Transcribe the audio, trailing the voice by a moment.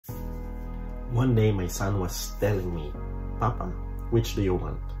One day my son was telling me, "Papa, which do you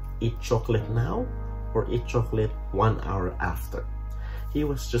want? Eat chocolate now or eat chocolate 1 hour after?" He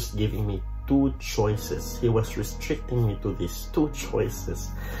was just giving me two choices. He was restricting me to these two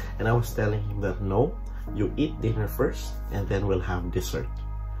choices. And I was telling him that no, you eat dinner first and then we'll have dessert.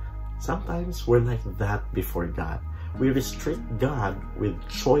 Sometimes we're like that before God. We restrict God with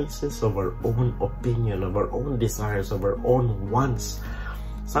choices of our own opinion, of our own desires, of our own wants.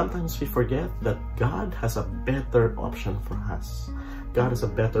 Sometimes we forget that God has a better option for us. God has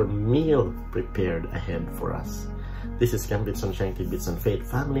a better meal prepared ahead for us. This is Ken Bits on Sharing Tidbits on Faith,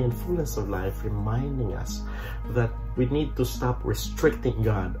 Family, and Fullness of Life, reminding us that we need to stop restricting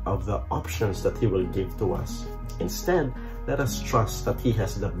God of the options that He will give to us. Instead, let us trust that He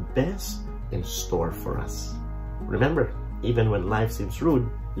has the best in store for us. Remember, even when life seems rude,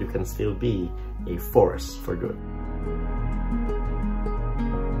 you can still be a force for good.